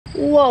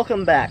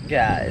Welcome back,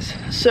 guys.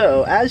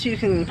 So as you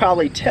can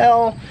probably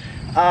tell,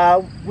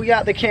 we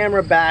got the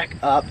camera back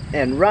up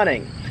and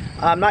running.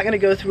 I'm not going to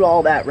go through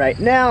all that right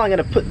now. I'm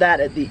going to put that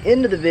at the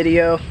end of the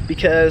video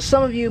because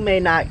some of you may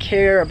not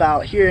care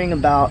about hearing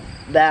about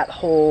that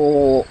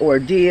whole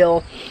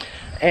ordeal,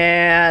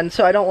 and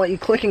so I don't want you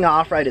clicking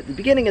off right at the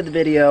beginning of the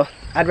video.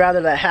 I'd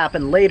rather that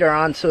happen later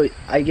on so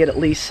I get at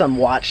least some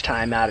watch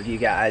time out of you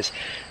guys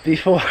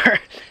before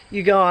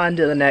you go on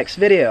to the next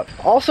video.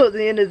 Also at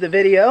the end of the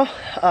video,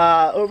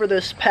 over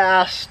this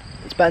past,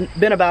 it's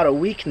been about a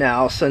week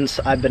now since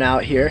I've been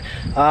out here,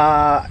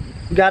 got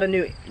a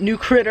new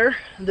critter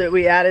that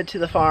we added to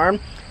the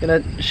farm.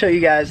 Gonna show you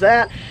guys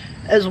that,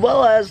 as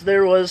well as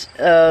there was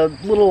a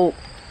little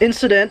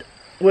incident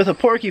with a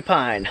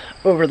porcupine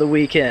over the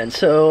weekend,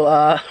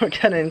 so we're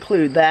gonna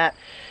include that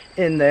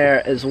in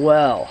there as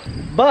well.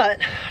 But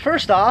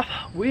first off,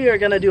 we are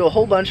going to do a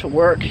whole bunch of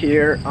work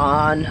here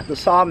on the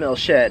sawmill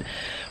shed.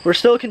 We're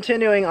still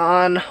continuing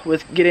on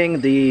with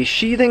getting the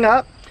sheathing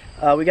up.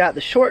 We got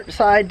the short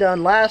side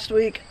done last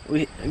week.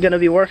 We're going to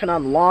be working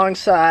on the long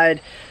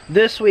side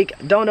this week.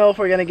 Don't know if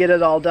we're going to get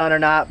it all done or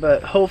not,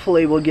 but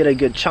hopefully we'll get a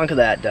good chunk of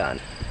that done.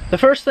 The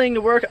first thing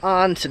to work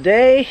on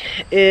today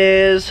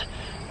is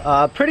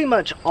pretty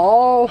much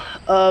all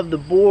of the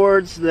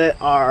boards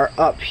that are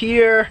up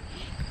here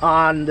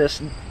on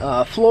this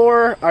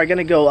floor are going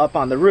to go up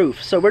on the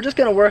roof. So we're just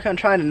going to work on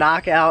trying to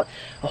knock out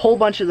a whole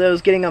bunch of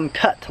those, getting them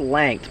cut to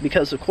length,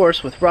 because of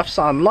course with rough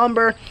sawn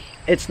lumber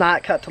it's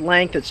not cut to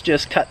length, it's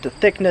just cut to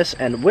thickness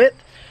and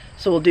width.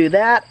 So we'll do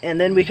that, and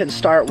then we can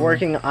start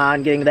working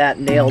on getting that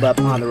nailed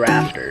up on the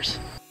rafters.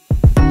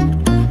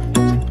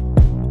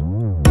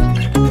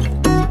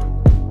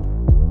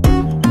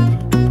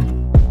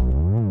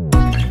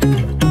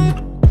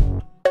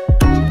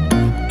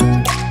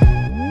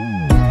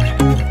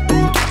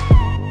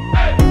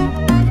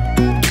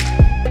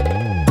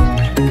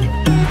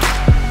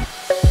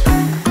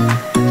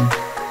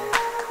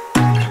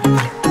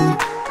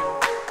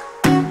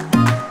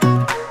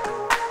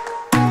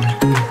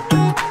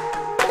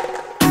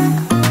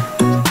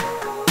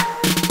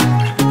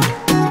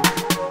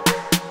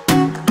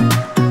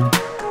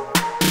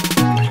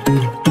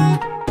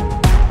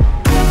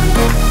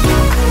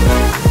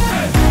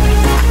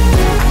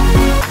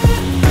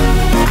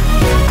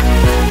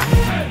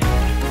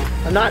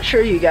 I'm not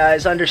sure you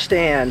guys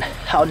understand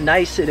how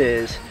nice it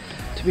is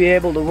to be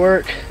able to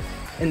work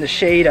in the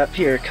shade up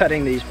here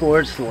cutting these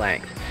boards to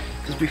length.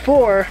 Because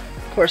before,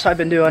 of course, I've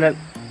been doing it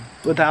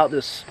without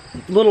this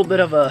little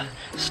bit of a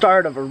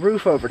start of a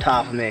roof over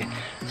top of me.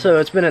 So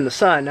it's been in the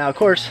sun. Now, of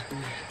course,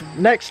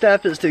 next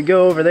step is to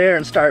go over there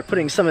and start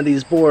putting some of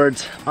these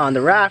boards on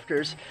the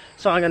rafters.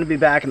 So I'm going to be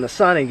back in the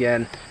sun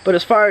again. But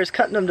as far as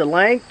cutting them to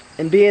length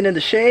and being in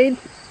the shade,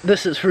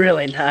 this is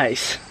really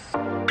nice.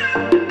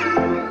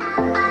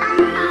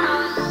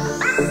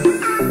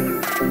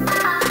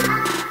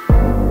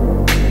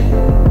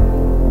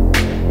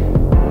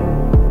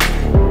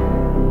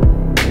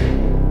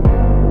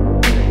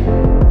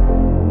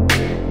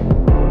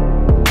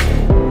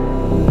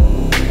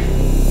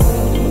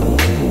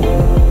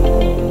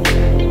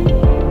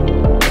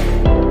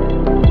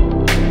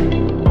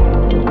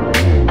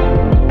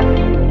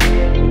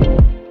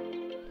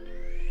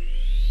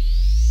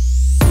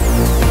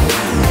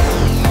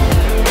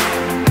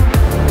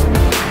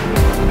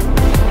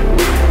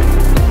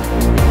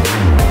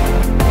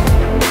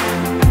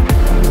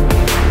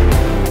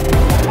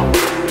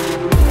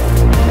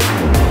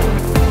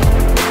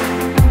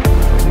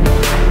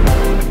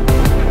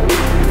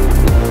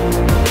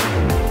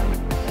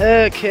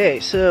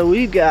 Okay, so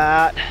we've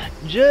got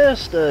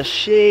just a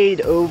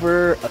shade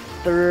over a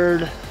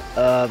third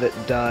of it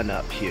done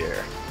up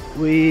here.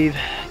 We've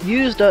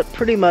used up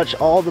pretty much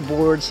all the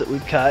boards that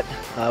we've cut.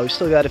 We've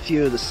still got a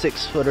few of the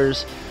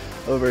 6-footers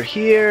over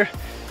here,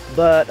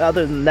 but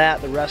other than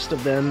that, the rest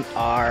of them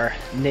are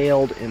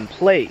nailed in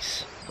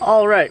place.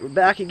 Alright, we're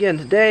back again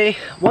today.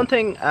 One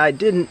thing I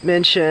didn't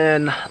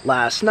mention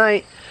last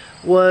night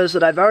was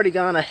that I've already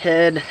gone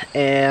ahead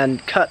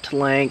and cut to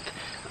length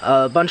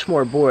a bunch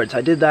more boards.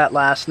 I did that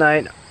last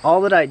night.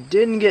 All that I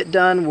didn't get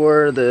done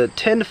were the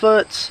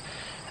 10-foots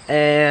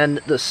and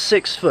the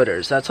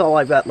 6-footers. That's all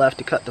I've got left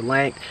to cut the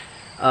length,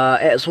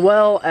 as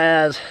well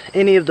as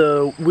any of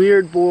the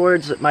weird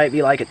boards that might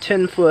be like a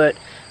 10-foot,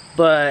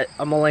 but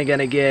I'm only going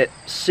to get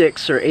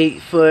 6 or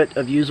 8 foot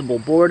of usable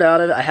board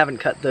out of it. I haven't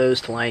cut those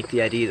to length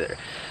yet either.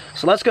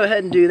 So let's go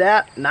ahead and do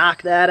that,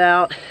 knock that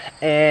out,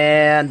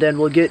 and then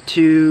we'll get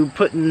to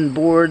putting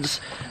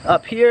boards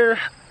up here.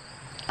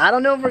 I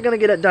don't know if we're gonna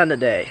get it done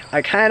today.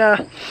 I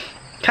kinda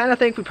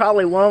think we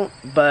probably won't,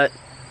 but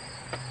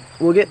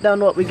we'll get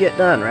done what we get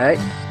done, right?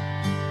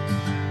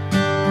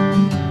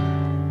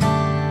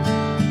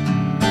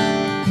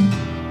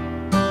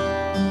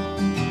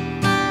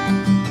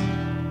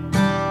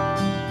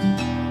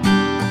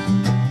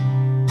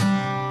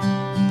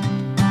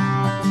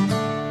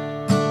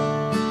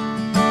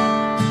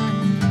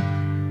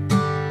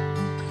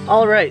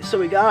 Alright, so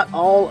we got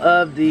all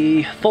of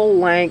the full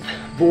length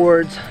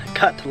boards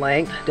cut to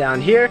length down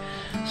here.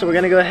 So we're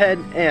gonna go ahead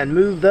and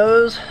move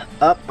those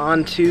up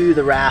onto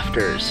the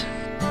rafters.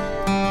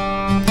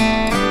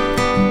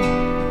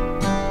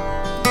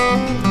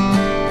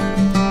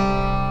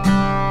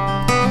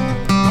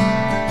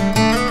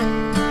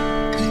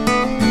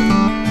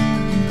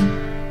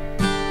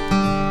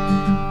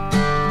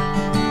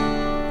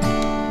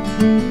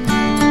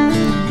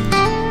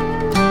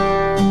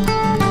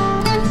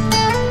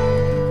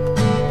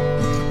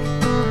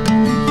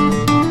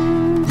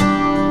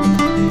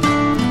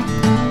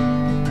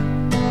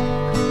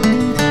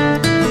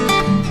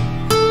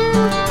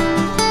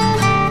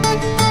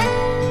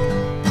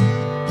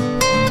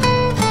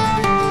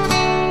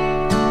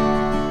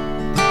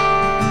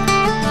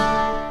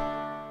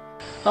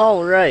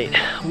 Alright,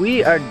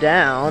 we are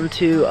down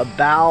to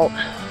about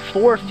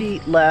 4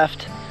 feet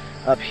left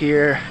up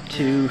here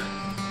to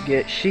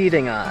get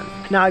sheathing on.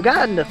 Now I've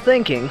gotten to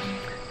thinking,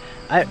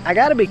 I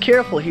gotta be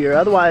careful here,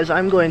 otherwise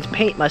I'm going to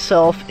paint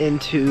myself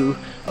into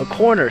a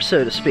corner,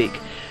 so to speak.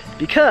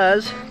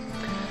 Because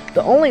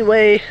the only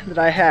way that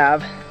I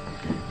have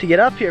to get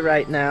up here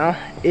right now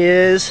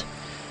is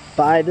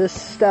by this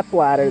step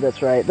ladder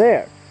that's right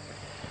there.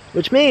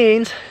 Which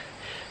means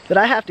that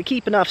I have to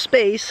keep enough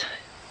space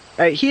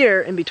right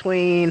here in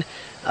between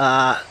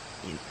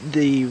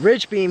the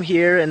ridge beam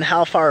here and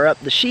how far up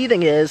the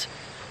sheathing is,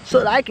 so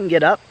that I can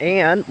get up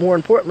and, more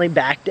importantly,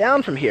 back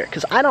down from here,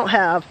 because I don't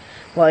have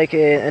like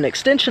an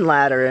extension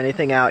ladder or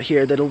anything out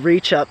here that'll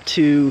reach up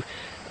to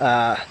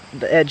the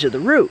edge of the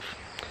roof.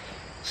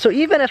 So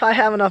even if I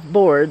have enough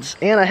boards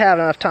and I have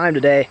enough time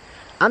today,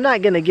 I'm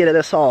not going to get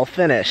this all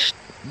finished,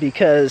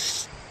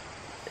 because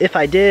if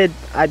I did,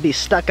 I'd be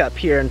stuck up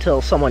here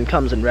until someone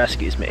comes and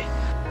rescues me.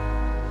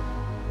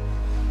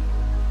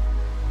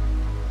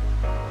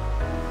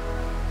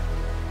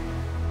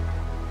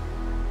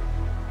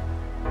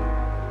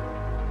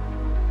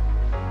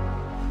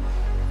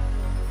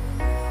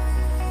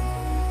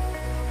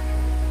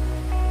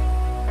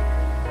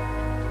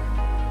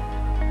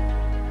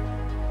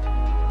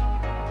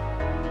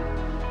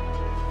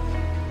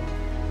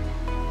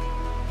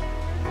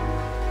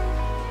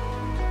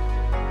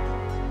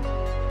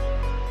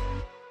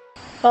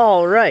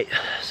 Alright,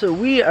 so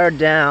we are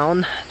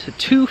down to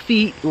 2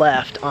 feet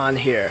left on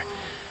here.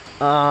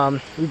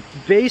 We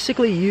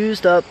basically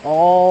used up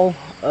all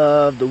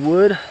of the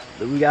wood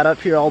that we got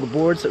up here, all the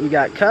boards that we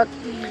got cut.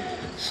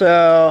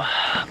 So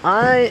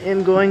I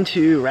am going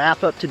to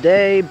wrap up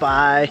today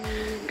by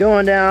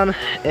going down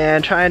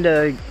and trying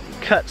to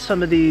cut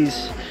some of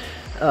these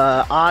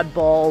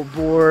oddball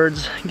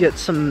boards, get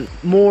some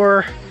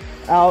more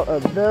out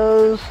of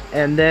those,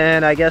 and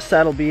then I guess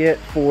that'll be it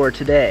for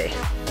today.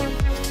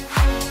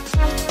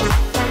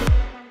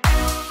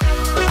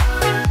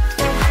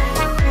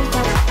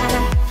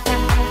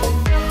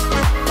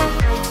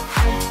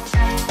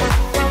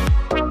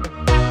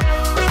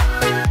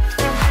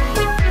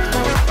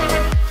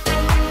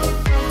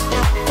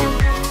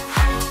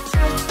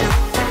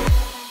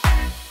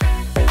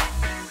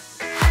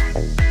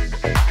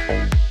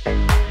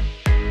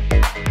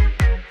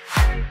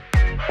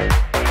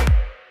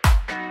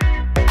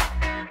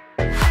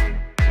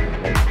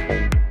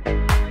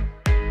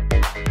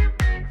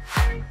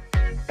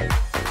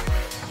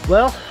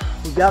 Well,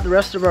 we've got the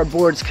rest of our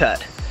boards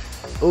cut.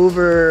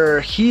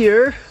 Over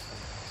here,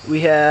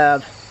 we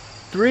have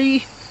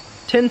 3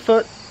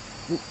 10-foot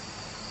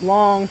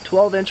long,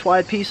 12-inch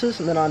wide pieces,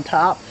 and then on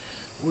top,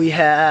 we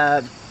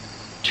have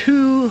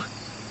 2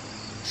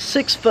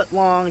 6-foot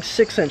long,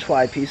 6-inch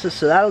wide pieces.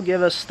 So that'll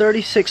give us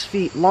 36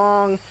 feet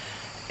long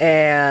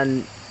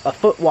and a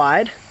foot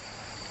wide.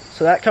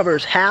 So that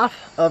covers half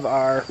of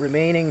our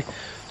remaining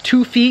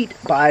 2 feet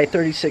by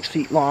 36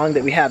 feet long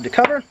that we have to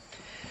cover.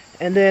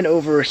 And then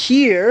over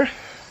here,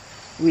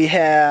 we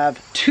have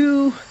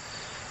 2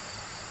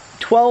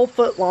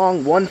 12-foot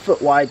long,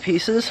 1-foot wide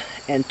pieces,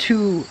 and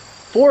 2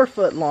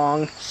 4-foot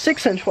long,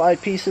 6-inch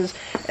wide pieces,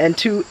 and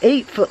 2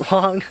 8-foot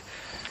long,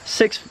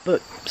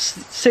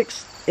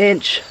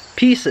 6-inch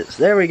pieces.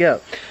 There we go.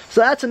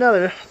 So that's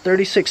another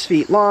 36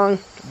 feet long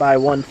by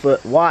 1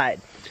 foot wide,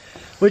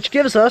 which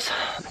gives us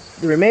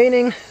the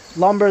remaining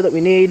lumber that we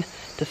need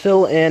to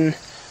fill in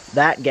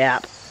that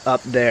gap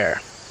up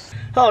there.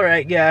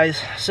 Alright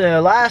guys,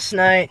 so last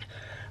night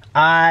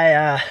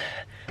I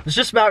was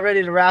just about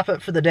ready to wrap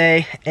up for the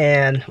day,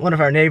 and one of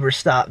our neighbors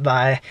stopped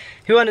by.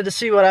 He wanted to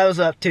see what I was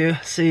up to,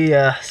 see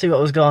what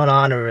was going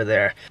on over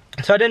there.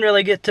 So I didn't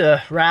really get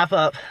to wrap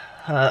up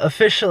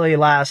officially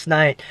last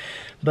night,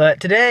 but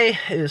today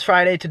is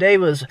Friday. Today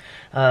was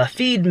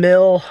feed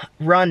mill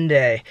run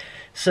day.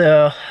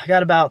 So I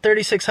got about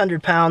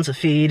 3,600 pounds of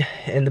feed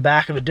in the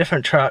back of a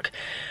different truck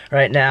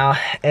right now,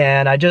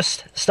 and I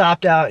just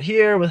stopped out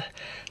here with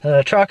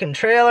the truck and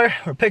trailer.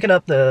 We're picking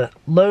up the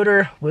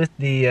loader with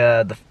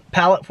the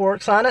pallet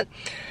forks on it,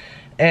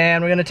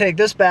 and we're going to take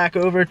this back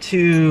over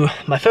to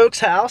my folks'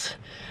 house.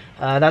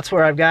 That's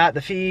where I've got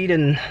the feed,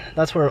 and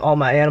that's where all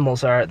my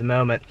animals are at the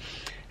moment,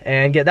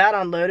 and get that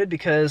unloaded,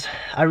 because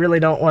I really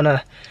don't want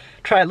to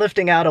try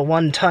lifting out a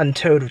 1-ton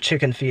tote of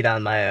chicken feed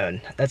on my own.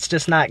 That's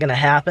just not going to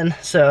happen.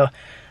 So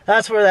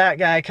that's where that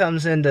guy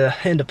comes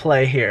into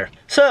play here.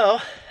 So,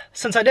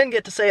 since I didn't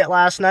get to say it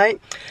last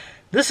night,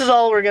 this is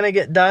all we're gonna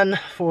get done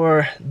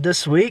for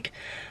this week.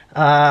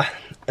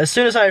 As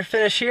soon as I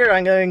finish here,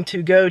 I'm going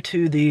to go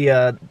to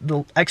the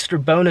extra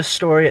bonus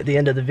story at the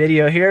end of the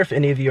video here, if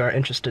any of you are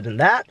interested in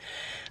that.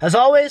 As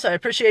always, I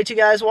appreciate you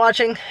guys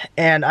watching,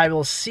 and I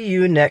will see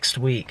you next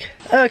week.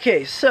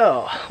 Okay,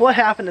 so what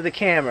happened to the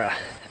camera?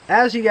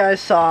 As you guys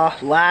saw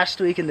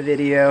last week in the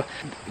video,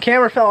 the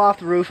camera fell off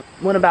the roof,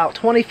 went about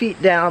 20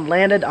 feet down,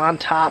 landed on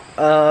top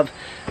of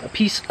a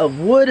piece of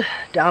wood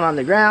down on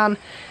the ground.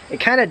 It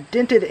kind of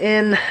dented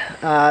in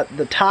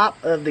the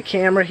top of the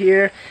camera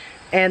here,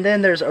 and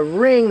then there's a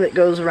ring that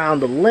goes around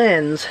the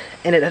lens,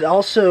 and it had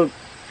also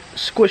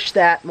squished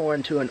that more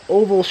into an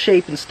oval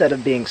shape instead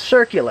of being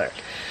circular.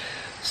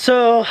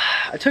 So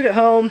I took it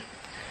home,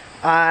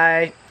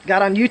 I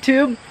got on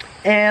YouTube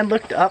and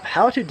looked up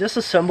how to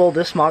disassemble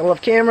this model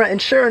of camera,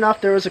 and sure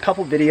enough there was a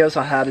couple videos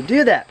on how to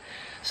do that.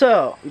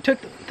 So we took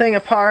the thing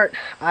apart,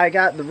 I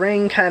got the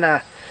ring kind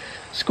of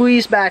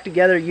squeezed back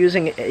together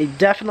using a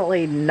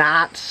definitely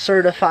not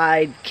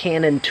certified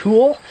Canon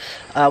tool.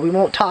 We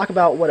won't talk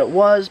about what it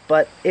was,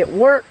 but it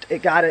worked.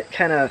 It got it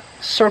kind of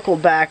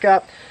circled back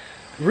up,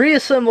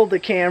 reassembled the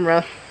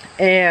camera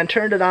and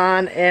turned it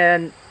on,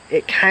 and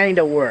it kind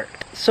of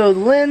worked. So the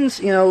lens,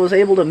 you know, was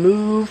able to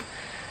move,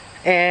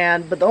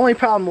 but the only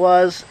problem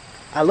was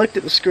I looked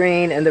at the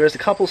screen and there was a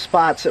couple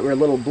spots that were a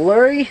little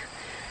blurry,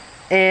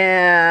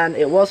 and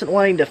it wasn't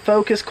wanting to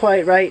focus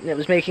quite right, and it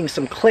was making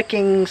some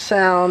clicking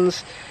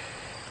sounds,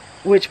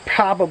 which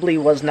probably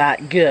was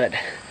not good.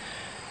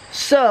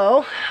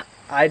 So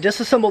I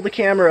disassembled the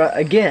camera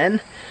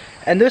again,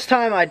 and this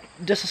time I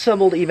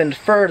disassembled even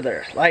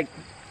further, like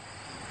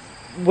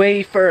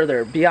way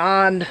further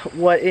beyond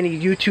what any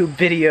YouTube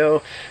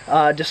video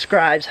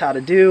describes how to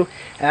do.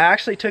 And I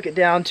actually took it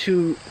down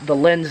to the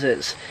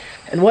lenses,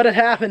 and what had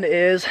happened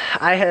is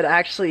I had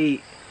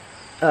actually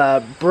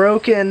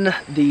broken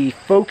the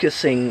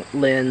focusing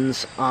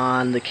lens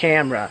on the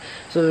camera.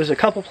 So there's a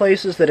couple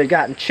places that had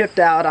gotten chipped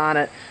out on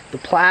it. The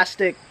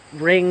plastic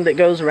ring that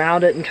goes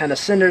around it and kind of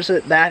cinders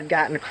it, that had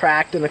gotten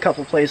cracked in a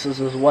couple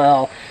places as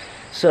well.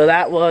 So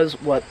that was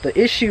what the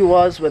issue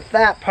was with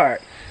that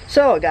part.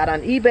 So I got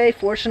on eBay.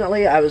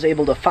 Fortunately, I was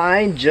able to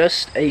find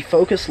just a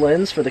focus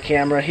lens for the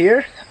camera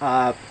here.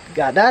 Got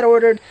that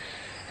ordered,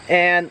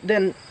 and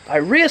then I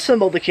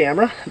reassembled the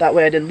camera. That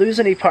way I didn't lose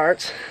any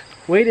parts.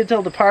 Waited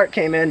till the part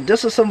came in,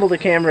 disassembled the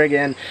camera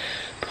again,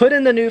 put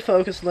in the new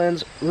focus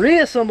lens,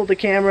 reassembled the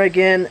camera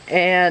again,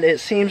 and it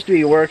seems to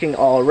be working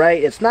all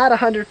right. It's not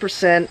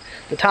 100%.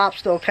 The top's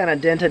still kind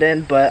of dented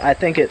in, but I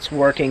think it's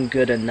working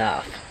good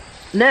enough.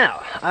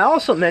 Now, I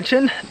also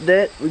mentioned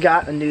that we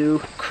got a new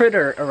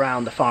critter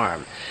around the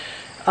farm.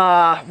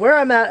 Where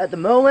I'm at the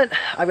moment,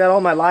 I've got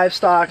all my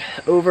livestock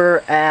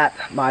over at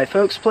my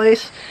folks'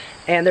 place,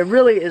 and there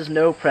really is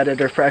no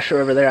predator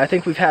pressure over there. I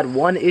think we've had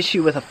one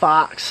issue with a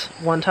fox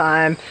one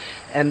time,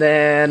 and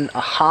then a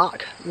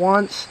hawk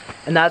once,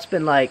 and that's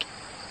been like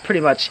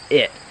pretty much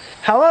it.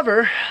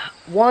 However,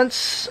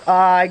 once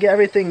I get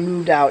everything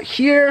moved out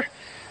here,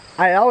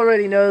 I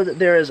already know that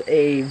there is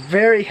a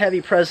very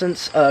heavy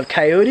presence of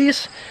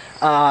coyotes.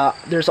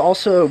 There's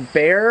also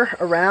bear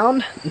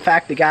around. In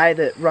fact, the guy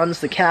that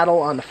runs the cattle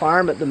on the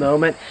farm at the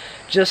moment,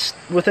 just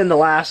within the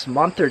last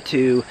month or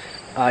two,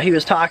 he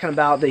was talking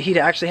about that he'd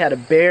actually had a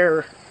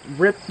bear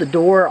rip the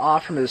door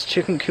off from his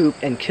chicken coop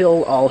and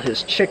kill all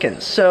his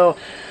chickens. So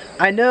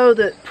I know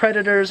that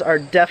predators are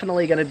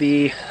definitely going to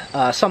be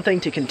something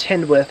to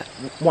contend with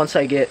once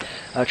I get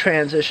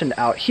transitioned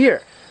out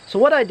here. So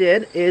what I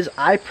did is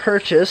I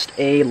purchased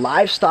a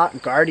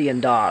livestock guardian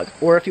dog,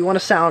 or if you want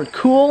to sound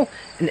cool,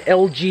 an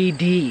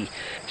LGD.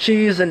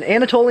 She's an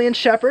Anatolian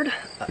Shepherd,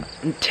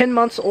 10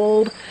 months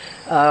old,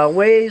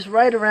 weighs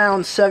right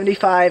around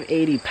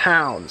 75-80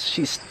 pounds.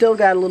 She's still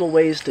got a little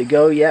ways to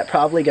go yet,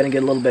 probably going to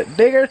get a little bit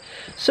bigger,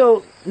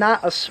 so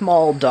not a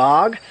small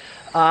dog,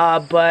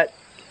 but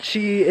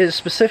she is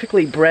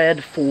specifically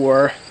bred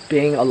for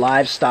being a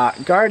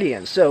livestock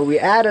guardian. So we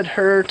added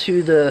her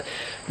to the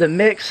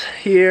mix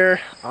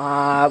here,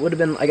 would have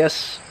been, I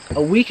guess,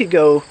 a week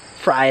ago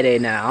Friday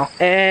now.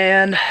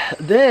 And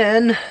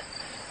then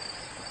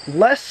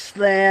less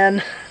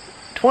than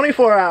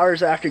 24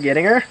 hours after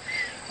getting her,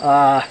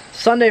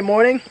 Sunday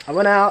morning, I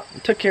went out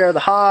and took care of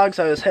the hogs.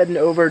 I was heading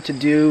over to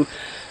do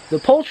the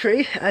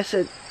poultry. I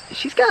said,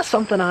 she's got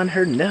something on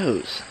her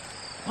nose.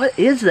 What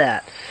is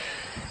that?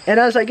 And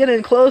as I get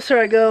in closer,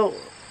 I go,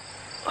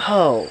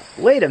 oh,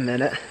 wait a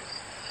minute.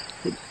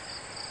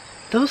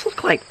 Those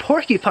look like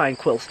porcupine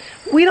quills.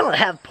 We don't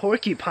have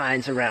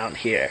porcupines around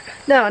here.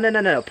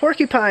 No.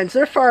 Porcupines,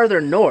 they're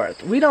farther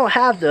north. We don't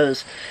have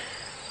those.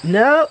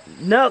 No,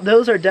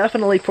 those are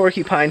definitely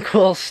porcupine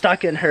quills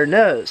stuck in her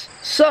nose.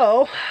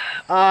 So,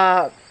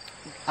 I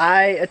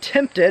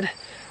attempted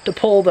to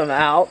pull them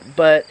out,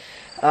 but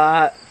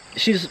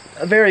she's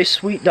a very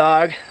sweet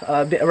dog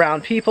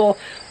around people,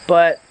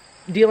 but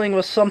dealing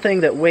with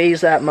something that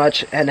weighs that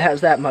much and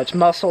has that much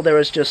muscle, there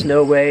was just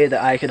no way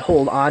that I could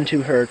hold on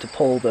to her to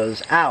pull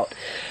those out.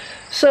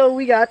 So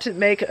we got to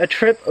make a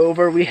trip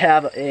over. We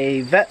have a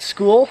vet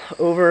school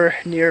over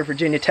near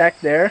Virginia Tech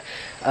there.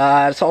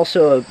 It's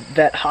also a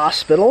vet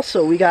hospital,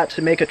 so we got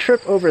to make a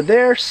trip over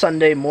there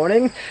Sunday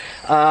morning.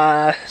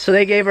 So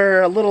they gave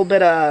her a little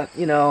bit of,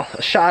 you know,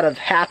 a shot of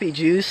happy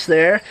juice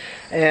there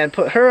and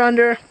put her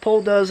under,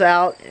 pulled those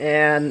out,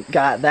 and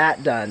got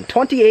that done.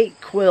 28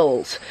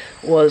 quills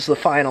was the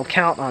final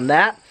count on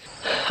that.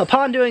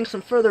 Upon doing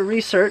some further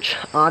research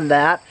on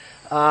that,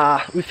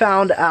 we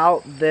found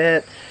out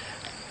that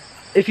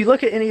if you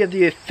look at any of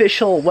the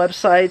official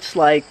websites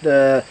like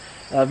the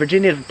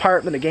Virginia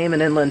Department of Game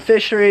and Inland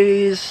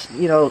Fisheries,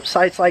 you know,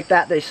 sites like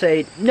that, they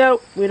say,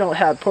 nope, we don't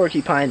have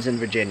porcupines in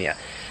Virginia.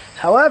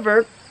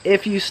 However,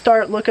 if you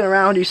start looking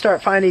around, you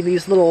start finding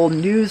these little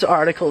news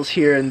articles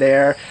here and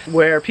there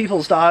where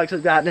people's dogs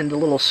have gotten into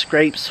little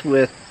scrapes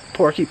with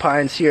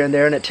porcupines here and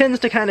there, and it tends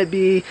to kind of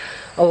be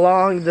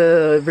along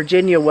the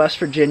Virginia-West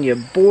Virginia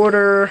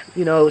border,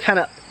 you know, kind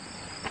of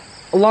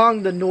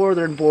along the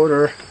northern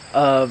border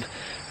of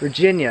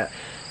Virginia.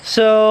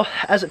 So,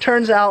 as it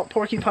turns out,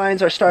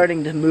 porcupines are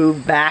starting to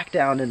move back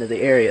down into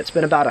the area. It's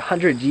been about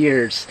 100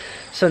 years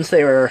since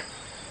they were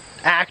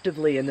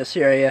actively in this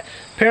area.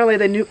 Apparently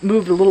they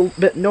moved a little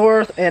bit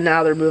north, and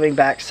now they're moving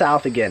back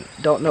south again.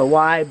 Don't know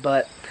why,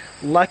 but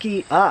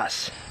lucky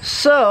us.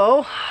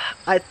 So,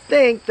 I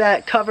think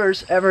that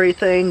covers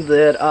everything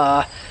that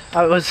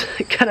I was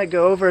gonna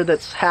go over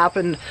that's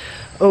happened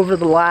over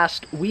the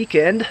last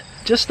weekend.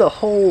 Just a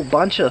whole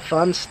bunch of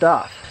fun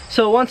stuff.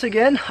 So once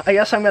again, I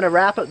guess I'm going to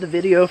wrap up the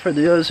video for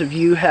those of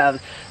you who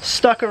have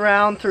stuck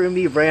around through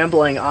me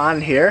rambling on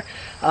here.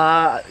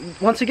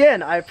 Once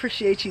again, I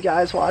appreciate you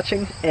guys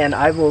watching, and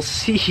I will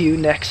see you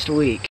next week.